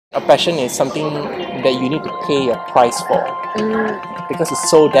A passion is something that you need to pay a price for because it's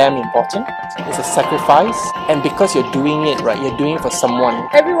so damn important. It's a sacrifice, and because you're doing it right, you're doing it for someone.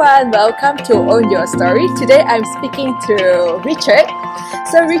 Everyone, welcome to Own Your Story. Today I'm speaking to Richard.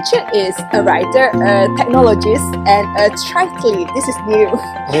 So Richard is a writer, a technologist, and a triathlete. This is new.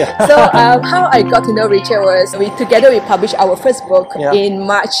 Yeah. So how I got to know Richard was we published our first book in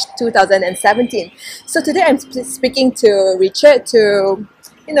March 2017. So today I'm speaking to Richard to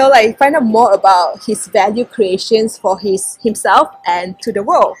find out more about his value creations for himself and to the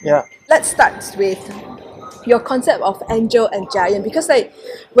world. Yeah. Let's start with your concept of angel and giant, because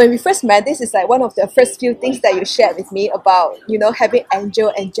when we first met, this is one of the first few things that you shared with me about having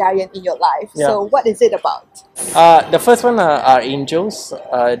angel and giant in your life. Yeah. So what is it about? The first one are angels.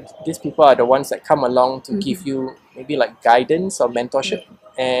 These people are the ones that come along to give you maybe like guidance or mentorship.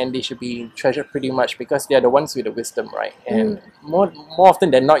 And they should be treasured pretty much because they are the ones with the wisdom, right? And more often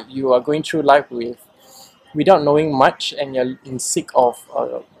than not, you are going through life without knowing much, and you're in seek of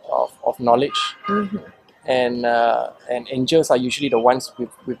knowledge. And angels are usually the ones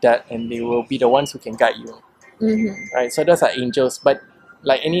with that, and they will be the ones who can guide you, right? So those are angels. But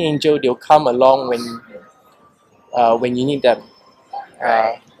like any angel, they'll come along when you need them,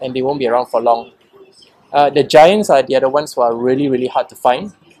 and they won't be around for long. The giants are the other ones who are really, really hard to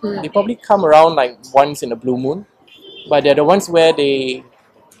find. They probably come around like once in a blue moon, but they're the ones where they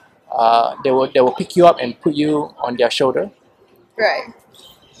will pick you up and put you on their shoulder. Right.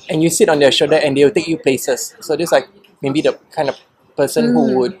 And you sit on their shoulder and they'll take you places. So this is like maybe the kind of person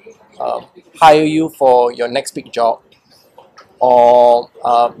who would hire you for your next big job, or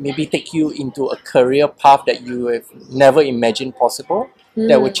maybe take you into a career path that you have never imagined possible,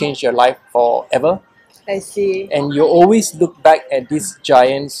 that will change your life forever. I see. And you always look back at these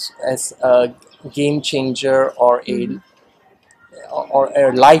giants as a game changer or a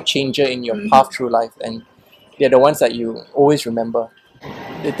life changer in your path through life, and they're the ones that you always remember.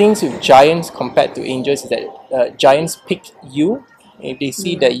 The things with giants compared to angels is that giants pick you if they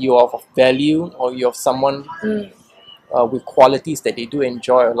see that you are of value or you're someone with qualities that they do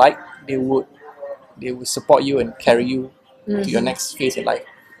enjoy or like. They would support you and carry you to your next phase in life.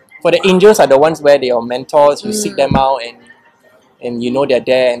 For the angels are the ones where they are mentors. You seek them out and you know they're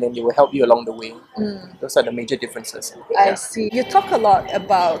there, and then they will help you along the way. Those are the major differences. I see. You talk a lot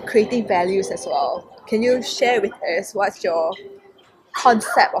about creating values as well. Can you share with us what's your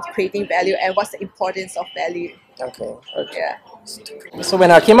concept of creating value and what's the importance of value? Okay. Yeah. So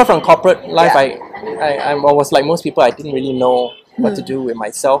when I came up from corporate life, I was like most people. I didn't really know what to do with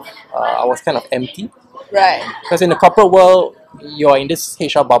myself. I was kind of empty. Right. Because in the corporate world, you're in this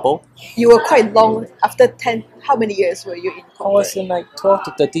HR bubble. You were quite long. After 10, how many years were you in corporate? I was in like 12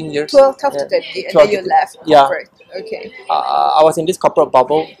 to 13 years. 12 to 13, and then you left corporate. Okay. I was in this corporate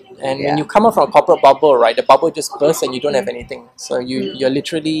bubble, and when you come out from a corporate bubble, right, the bubble just bursts and you don't have anything. So you're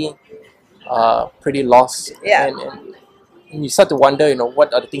literally pretty lost. Yeah. And you start to wonder,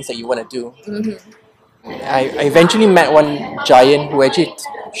 what are the things that you want to do. I eventually met one giant who actually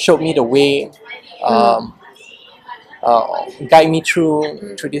showed me the way, guide me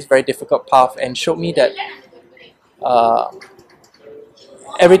through this very difficult path, and showed me that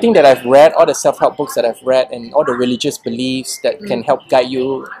everything that I've read, all the self-help books that I've read, and all the religious beliefs that can help guide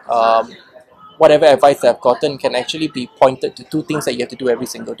you, whatever advice that I've gotten can actually be pointed to two things that you have to do every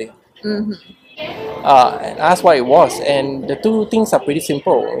single day. And I asked what it was, and the two things are pretty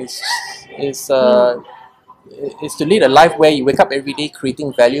simple. It's to lead a life where you wake up every day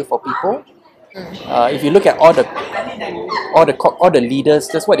creating value for people. If you look at all the leaders,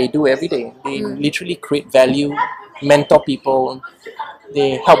 that's what they do every day. They literally create value, mentor people.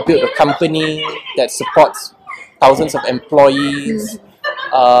 They help build a company that supports thousands of employees.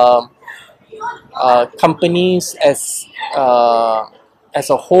 Companies as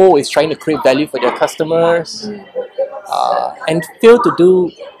a whole is trying to create value for their customers, and fail to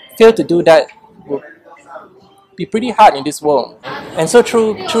do that will be pretty hard in this world. And so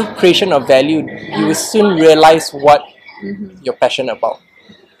through creation of value, you will soon realize what you're passionate about,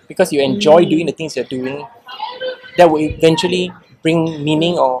 because you enjoy doing the things you're doing. That will eventually bring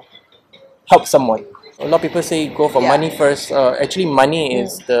meaning or help someone. A lot of people say go for money first. Actually, money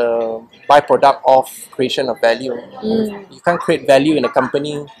is the byproduct of creation of value. You can't create value in a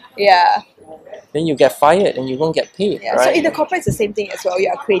company. Yeah. Then you get fired and you won't get paid. Yeah. Right? So in the corporate, it's the same thing as well. You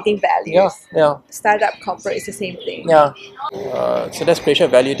are creating values. Yeah. Startup corporate is the same thing. Yeah. So that's creation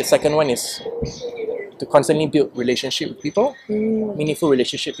of value. The second one is to constantly build relationship with people, meaningful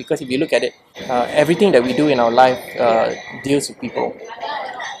relationship. Because if you look at it, everything that we do in our life deals with people.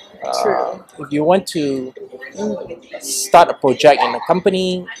 If you want to start a project in a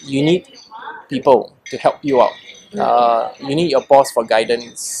company, you need people to help you out. You need your boss for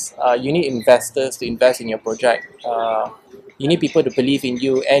guidance. You need investors to invest in your project. You need people to believe in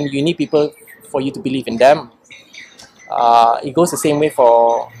you, and you need people for you to believe in them. It goes the same way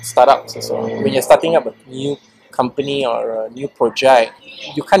for startups also. When you're starting up a new company or a new project,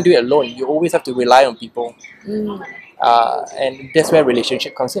 you can't do it alone. You always have to rely on people. And that's where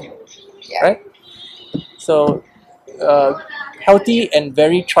relationship comes in, right? So healthy and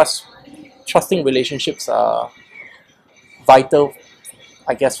very trusting relationships are vital,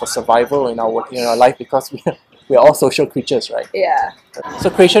 I guess, for survival in our life, because we're all social creatures, right? Yeah. So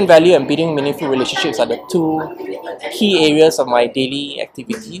creation value and building meaningful relationships are the two key areas of my daily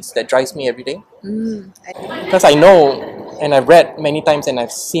activities that drives me every day. Because I know, and I've read many times, and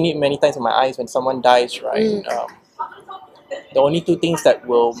I've seen it many times in my eyes when someone dies, right? The only two things that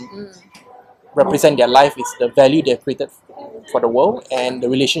will represent their life is the value they've created for the world and the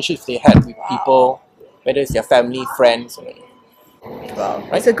relationships they had with people, whether it's their family, friends. Wow,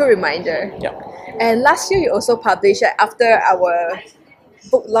 right? It's a good reminder. Yeah. And last year you also published, after our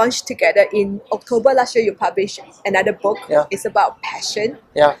book launch together in October last year, you published another book. Yeah. It's about passion.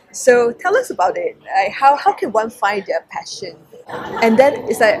 Yeah. So tell us about it. Like how can one find their passion? And then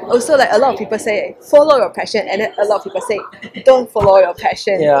it's like also like a lot of people say follow your passion, and then a lot of people say don't follow your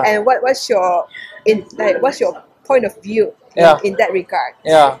passion. Yeah. And what's your point of view in that regard?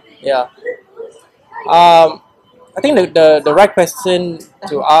 Yeah. I think the right question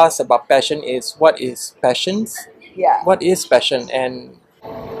to ask about passion is, what is passions? Yeah. What is passion? And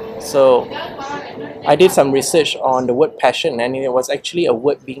so I did some research on the word passion, and it was actually a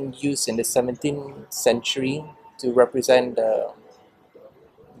word being used in the 17th century to represent the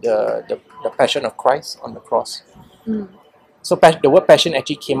passion of Christ on the cross. So the word passion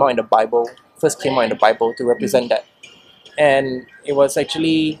actually came out in the Bible, first came out in the Bible to represent that. And it was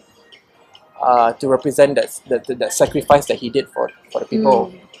actually to represent that sacrifice that he did for the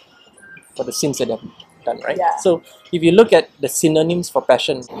people, for the sins that they've done, right? Yeah. So if you look at the synonyms for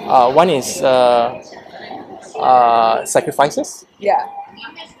passion, one is sacrifices. Yeah.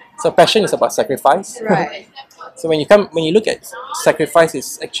 So passion is about sacrifice. Right. So when you look at sacrifice,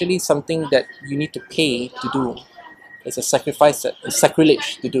 it's actually something that you need to pay to do. It's a sacrifice that is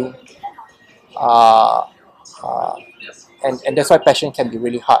sacrilege to do. And that's why passion can be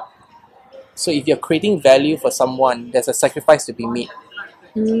really hard. So if you're creating value for someone, there's a sacrifice to be made.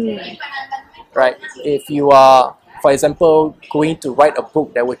 Right? If you are, for example, going to write a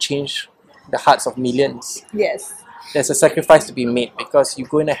book that will change the hearts of millions, yes, there's a sacrifice to be made, because you're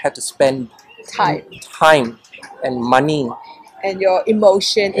going to have to spend time and money and your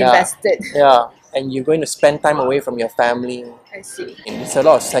emotion invested. Yeah, and you're going to spend time away from your family. I see. And it's a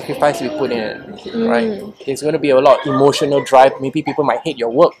lot of sacrifice we put in it, right? There's going to be a lot of emotional drive. Maybe people might hate your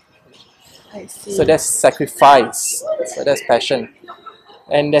work. I see. So that's sacrifice. So that's passion.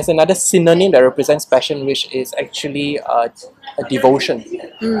 And there's another synonym that represents passion, which is actually a devotion.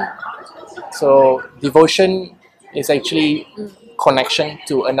 So devotion is actually connection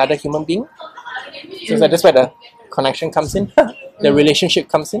to another human being. So that's where the connection comes in, the relationship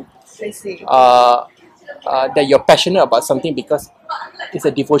comes in. I see. That you're passionate about something because it's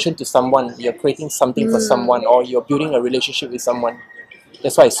a devotion to someone. You're creating something for someone, or you're building a relationship with someone.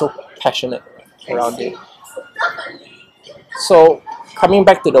 That's why it's so passionate around it. So coming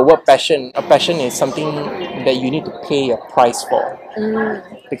back to the word passion, a passion is something that you need to pay a price for,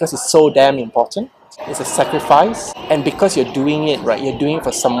 because it's so damn important. It's a sacrifice, and because you're doing it, right, you're doing it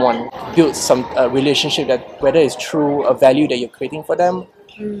for someone, build some relationship that, whether it's through a value that you're creating for them,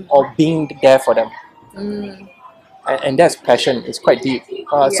 or being there for them. And that's passion. It's quite deep.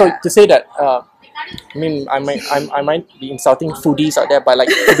 So to say that, I mean, I might be insulting foodies out there, but like,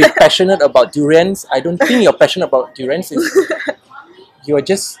 to be passionate about durians, I don't think you're passionate about durians. You're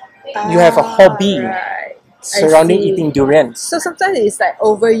just, you have a hobby surrounding eating durians. So sometimes it's like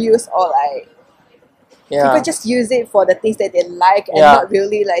overuse, or like people just use it for the things that they like, and not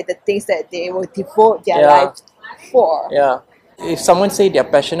really like the things that they will devote their life for. Yeah. If someone say they're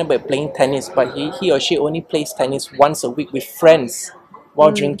passionate about playing tennis, but he or she only plays tennis once a week with friends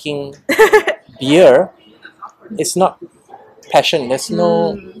while drinking beer, it's not passion. There's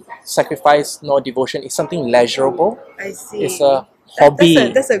no sacrifice, no devotion. It's something leisurable. I see. It's a hobby.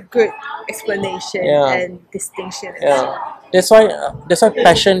 That's a good explanation and distinction. That's why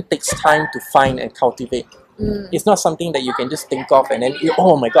passion takes time to find and cultivate. It's not something that you can just think of and then,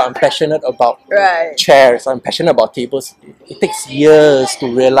 oh my god, I'm passionate about chairs, I'm passionate about tables. It takes years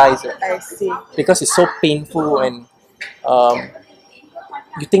to realize it. I see. Because it's so painful, and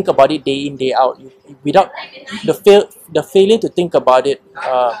you think about it day in, day out. Without the failure to think about it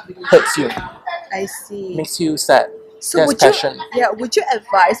hurts you, I see. makes you sad. So There's would you, passion. would you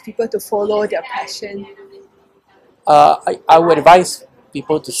advise people to follow their passion? I would advise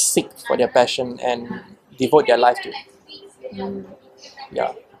people to seek for their passion and devote their life to it.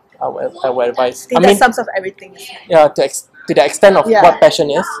 Yeah, I would advise. I think that sums up everything. Yeah, to the extent of what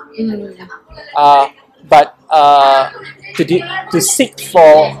passion is. But to seek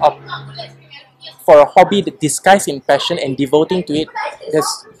for a hobby that disguised in passion and devoting to it,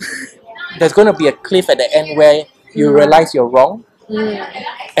 there's going to be a cliff at the end where you realize you're wrong.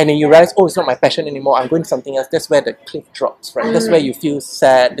 And then you realize, oh, it's not my passion anymore, I'm going to something else. That's where the cliff drops, right? That's where you feel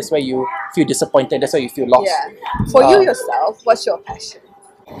sad, that's where you feel disappointed, that's where you feel lost. Yeah. For you yourself, what's your passion?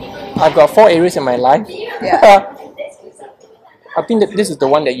 I've got 4 areas in my life. Yeah. I think that this is the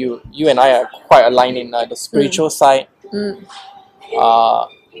one that you and I are quite aligned in, the spiritual side, the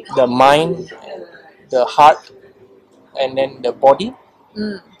mind, the heart, and then the body.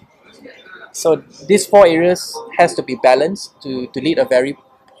 So these 4 areas has to be balanced to lead a very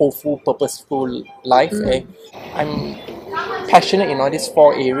hopeful, purposeful life. I'm passionate in all these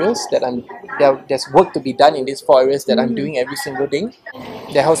 4 areas there's work to be done in these 4 areas that I'm doing every single day.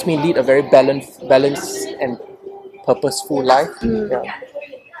 That helps me lead a very balanced and purposeful life. Yeah.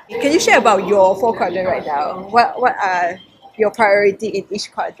 Can you share about your 4 quadrant right now? What are your priority in each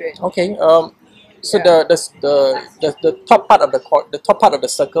quadrant? Okay. So the top part of the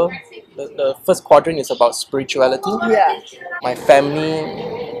circle, the first quadrant is about spirituality. Yeah. My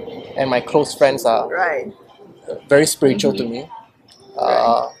family and my close friends are very spiritual to me,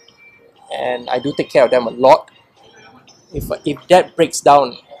 and I do take care of them a lot. If that breaks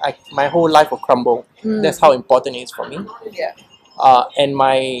down, my whole life will crumble. That's how important it is for me. Yeah. And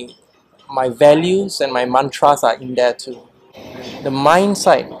my values and my mantras are in there too. The mind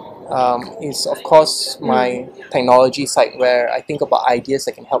side is of course my technology side, where I think about ideas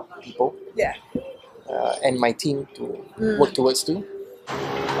that can help people. Yeah. And my team to work towards too.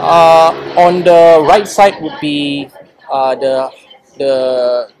 On the right side would be the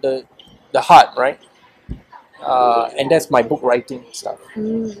heart, right? And that's my book writing stuff.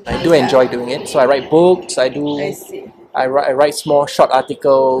 I do enjoy doing it. So I write books. I write small short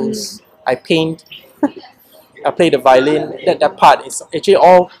articles. I paint. I play the violin. That part is actually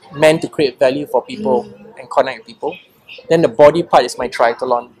all meant to create value for people and connect with people. Then the body part is my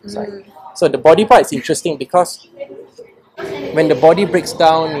triathlon side. So the body part is interesting because when the body breaks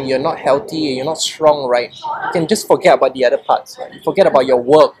down, you're not healthy, you're not strong, right? You can just forget about the other parts. Right? You forget about your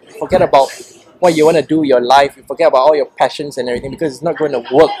work. You forget about what you want to do in your life. You forget about all your passions and everything because it's not going to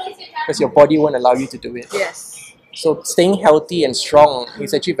work because your body won't allow you to do it. Yes. So staying healthy and strong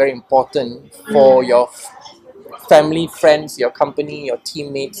is actually very important for your family, friends, your company, your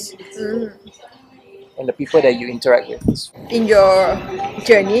teammates, and the people that you interact with. In your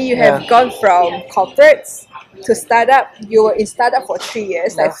journey, you have gone from corporates to startup. You were in startup for 3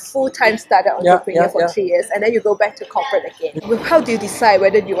 years, like full-time startup entrepreneur for 3 years, and then you go back to corporate again. How do you decide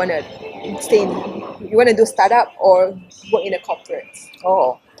whether you want to you want to do startup or work in a corporate?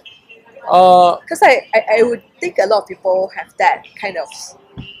 Because I would think a lot of people have that kind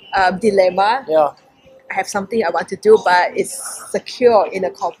of dilemma. Yeah. I have something I want to do, but it's secure in a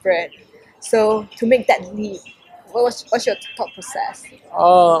corporate. So to make that leap, what's your thought process?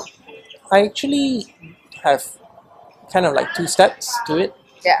 I actually have kind of like 2 steps to it.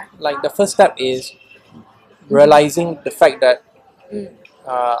 Yeah. Like the first step is realizing the fact that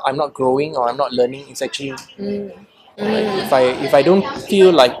I'm not growing or I'm not learning. It's actually like if I don't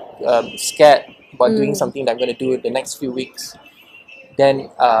feel like scared about doing something that I'm going to do in the next few weeks, then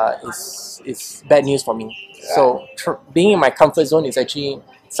it's bad news for me. Right. So being in my comfort zone is actually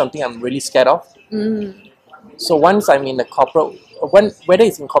something I'm really scared of. So once I'm in the corporate, whether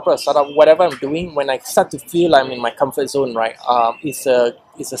it's in corporate or startup, whatever I'm doing, when I start to feel I'm in my comfort zone, right, it's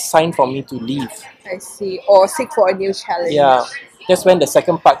a sign for me to leave. I see. Or seek for a new challenge. Yeah. That's when the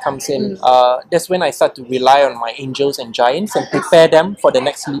second part comes in. That's when I start to rely on my angels and giants and prepare them for the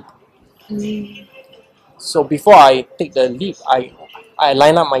next leap. So before I take the leap, I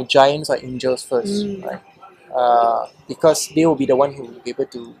line up my giants or angels first, right? Because they will be the one who will be able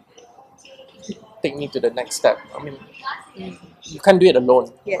to take me to the next step. I mean, you can't do it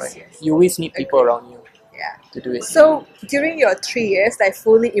alone. Yes, right? You always need people around you to do it. So during your 3 years, like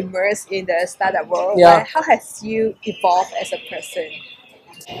fully immersed in the startup world, how has you evolved as a person?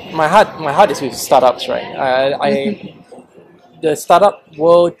 My heart is with startups, right? The startup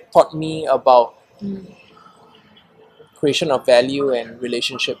world taught me about creation of value and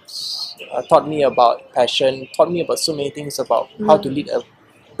relationships. Taught me about passion. Taught me about so many things about how to lead a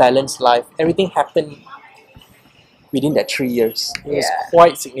balanced life. Everything happened within that 3 years. It was Yeah.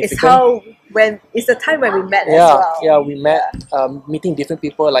 quite It's significant. it's the time when we met as Yeah, well. yeah, we met. Meeting different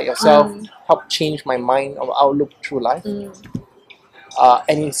people like yourself Mm. helped change my mind or outlook through life. Mm.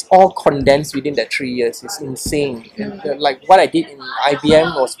 And it's all condensed within that 3 years. It's insane. And, like what I did in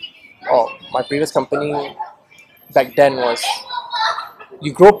IBM was, or my previous company back then was,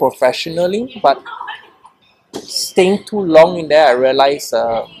 you grow professionally, but staying too long in there, I realized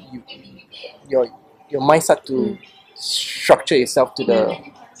your your mind start to structure itself to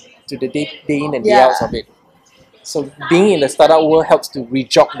the day in and day Yeah. out of it. So being in the startup world helps to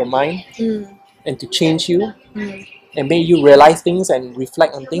rejog the mind Mm. and to change you Mm. and make you realize things and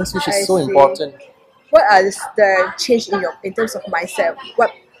reflect on things, which I is so see. important. What are the change in terms of mindset?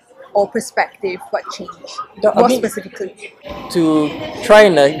 What or perspective? What changed? I More mean, specifically. to try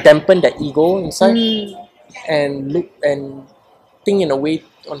and dampen that ego inside Mm. and look and think in a way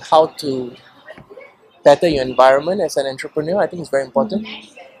on how to better your environment as an entrepreneur, I think is very important.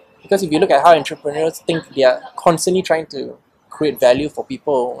 Because if you look at how entrepreneurs think, they are constantly trying to create value for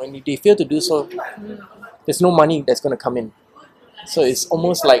people. When they fail to do so, there's no money that's going to come in. So it's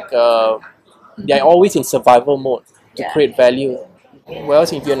almost like they're always in survival mode to Yeah. create value.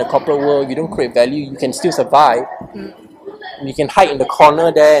 Whereas if you're in the corporate world, you don't create value, you can still survive. You can hide in the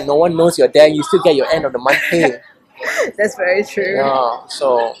corner there, and no one knows you're there. You still get your end of the month pay. That's very true. Yeah,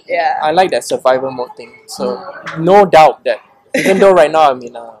 so Yeah. I like that survival mode thing. So no doubt that even though right now I'm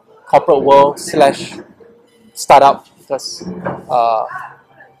in a corporate world / startup, because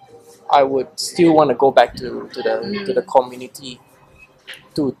I would still want to go back to the community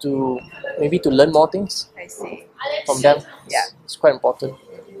to maybe to learn more things I see. from them. Yeah. It's quite important.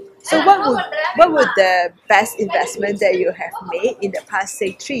 So what would the best investment that you have made in the past,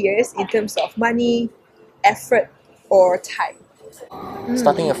 say, 3 years in terms of money, effort, or time?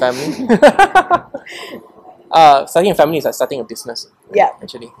 Starting a family. Starting a family is like starting a business. Yeah.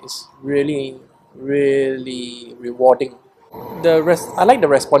 Actually, it's really, really rewarding. I like the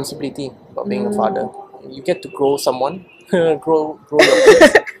responsibility of being a father. You get to grow someone, grow your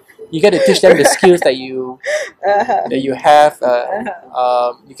kids. You get to teach them the skills that you have.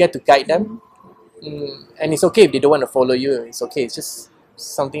 You get to guide them, and it's okay if they don't want to follow you. It's okay. It's just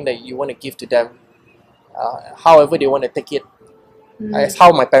something that you want to give to them. However they want to take it. It's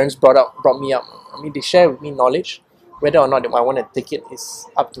how my parents brought me up. I mean, they share with me knowledge. Whether or not I want to take it is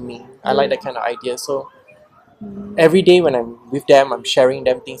up to me. I like that kind of idea. So every day when I'm with them, I'm sharing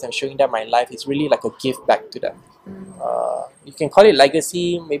them things, I'm showing them my life. It's really like a gift back to them. You can call it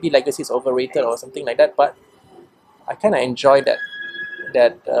legacy. Maybe legacy is overrated or something like that, but I kind of enjoy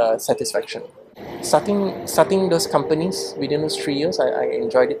that satisfaction. Starting those companies within those 3 years, I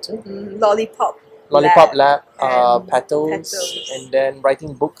enjoyed it too. Lollipop Lab, Petals, Petals. and then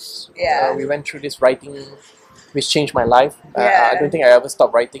writing books. Yeah. We went through this writing, which changed my life. Yeah. I don't think I ever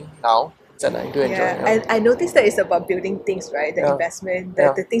stopped writing now. And I do enjoy it. Yeah, I noticed that it's about building things, right? The investment,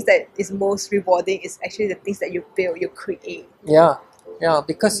 the things that is most rewarding is actually the things that you build, you create. Yeah,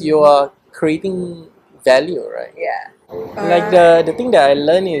 because you are creating value, right? Yeah. Like the thing that I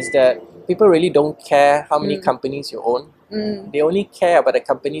learned is that people really don't care how many companies you own. They only care about the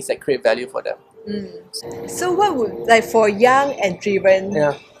companies that create value for them. So what would, like, for young and driven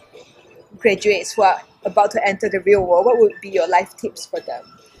graduates who are about to enter the real world, what would be your life tips for them?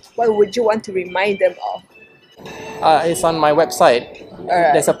 What would you want to remind them of? It's on my website.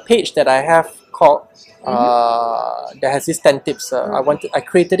 Alright. There's a page that I have called that has these 10 tips. I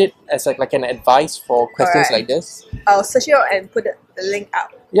created it as like an advice for questions Alright. like this. I'll search it out and put the link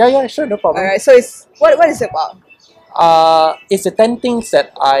up. Yeah, sure, no problem. Alright, so it's what is it about? It's the 10 things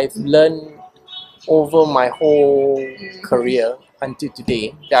that I've learned over my whole career until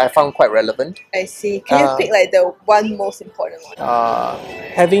today that I found quite relevant. I see. Can you pick like the one most important one?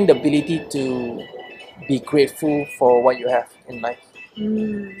 Having the ability to be grateful for what you have in life.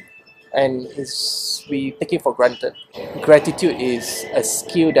 And we take it for granted. Gratitude is a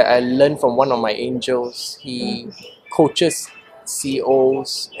skill that I learned from one of my angels. He coaches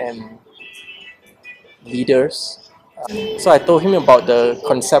CEOs and leaders. So I told him about the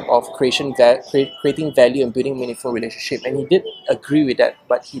concept of creating value and building meaningful relationship, and he did agree with that,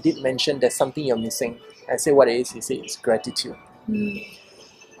 but he did mention there's something you're missing. I said, what it is? He said it's gratitude.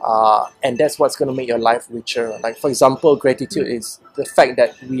 And that's what's going to make your life richer. Like, for example, gratitude is the fact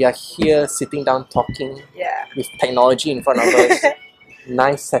that we are here sitting down talking with technology in front of us,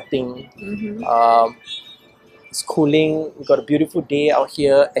 nice setting, it's cooling, we got a beautiful day out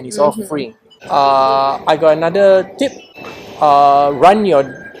here, and it's all free. I got another tip. Run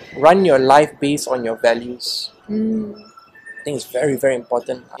your life based on your values. I think it's very, very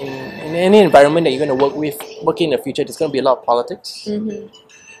important. In any environment that you're going to work in the future, there's going to be a lot of politics.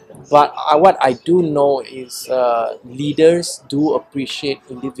 But what I do know is leaders do appreciate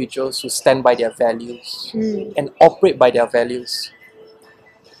individuals who stand by their values and operate by their values.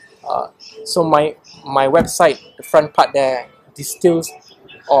 So my website, the front part there, distills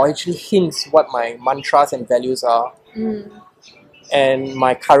or actually hints what my mantras and values are. And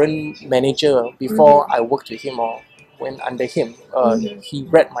my current manager, before I worked with him or went under him, he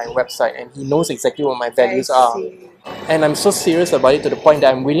read my website and he knows exactly what my values are. And I'm so serious about it to the point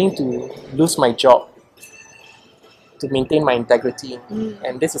that I'm willing to lose my job to maintain my integrity.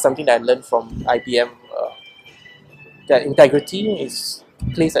 And this is something that I learned from IBM, that integrity is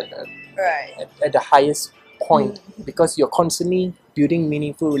placed at the highest point because you're constantly building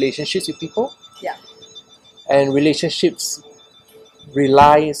meaningful relationships with people. Yeah. And relationships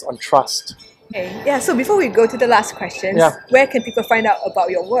relies on trust. Okay. Yeah, so before we go to the last questions, where can people find out about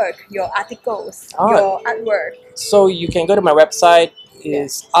your work, your articles, your artwork? So you can go to my website,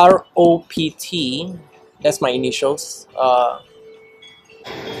 is ROPT, that's my initials,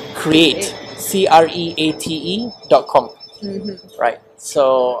 create, CREATE.com. Right.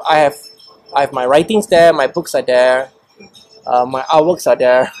 So I have my writings there, my books are there, my artworks are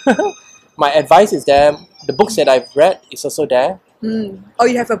there, my advice is there, the books that I've read is also there. Oh,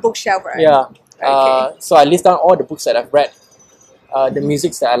 you have a bookshelf, right? Yeah. Okay. So I list down all the books that I've read, the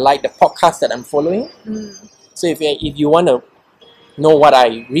music that I like, the podcasts that I'm following. So if you want to know what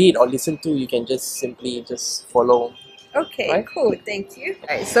I read or listen to, you can simply follow. Okay, right? Cool. Thank you.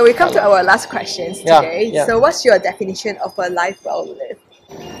 Right, so we come to our last questions today. So what's your definition of a life well lived?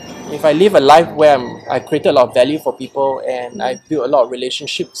 If I live a life where I create a lot of value for people and I build a lot of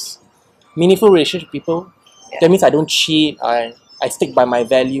relationships, meaningful relationships with people, that means I don't cheat, I stick by my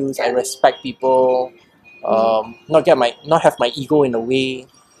values, I respect people, not have my ego in the way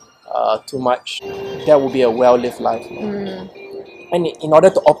too much. That would be a well-lived life. And in order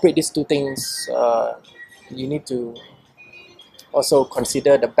to operate these two things, you need to also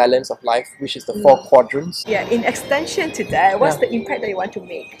consider the balance of life, which is the 4 quadrants. Yeah, in extension to that, what's the impact that you want to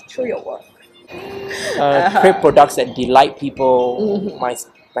make through your work? Create products that delight people,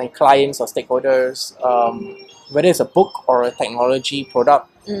 my clients or stakeholders, whether it's a book or a technology product.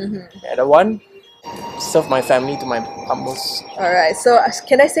 The other one, serve my family to my utmost. Alright, so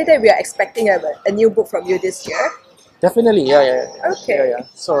can I say that we are expecting a new book from you this year? Definitely, yeah. Okay. Yeah.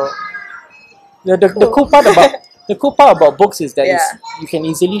 So the cool part about books is that you can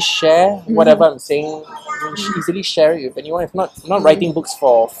easily share whatever I'm saying. You can easily share it with anyone. If not, I'm not writing books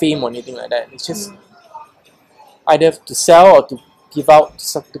for fame or anything like that. It's just either to sell or to give out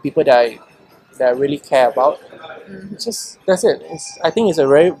to people that I really care about. That's it. I think it's a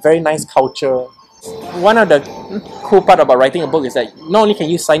very, very nice culture. One of the cool part about writing a book is that not only can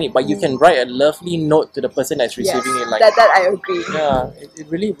you sign it, but you can write a lovely note to the person that's receiving it. Like that I agree. Yeah, it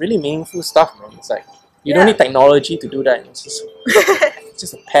really, really meaningful stuff, man. It's like you don't need technology to do that. It's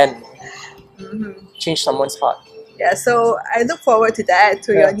just a pen. Change someone's heart. Yeah, so I look forward to that,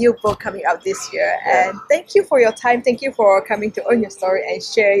 to your new book coming out this year. And thank you for your time. Thank you for coming to Own Your Story and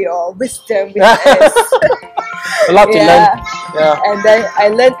share your wisdom with us. A lot to learn. Yeah. And then I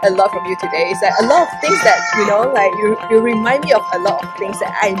learned a lot from you today. It's like a lot of things that, like you remind me of a lot of things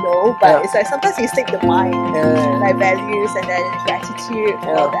that I know, but it's like sometimes you stick the mind, like values and then gratitude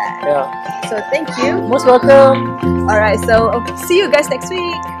and all that. So thank you. Most welcome. Alright, so see you guys next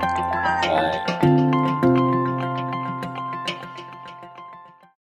week.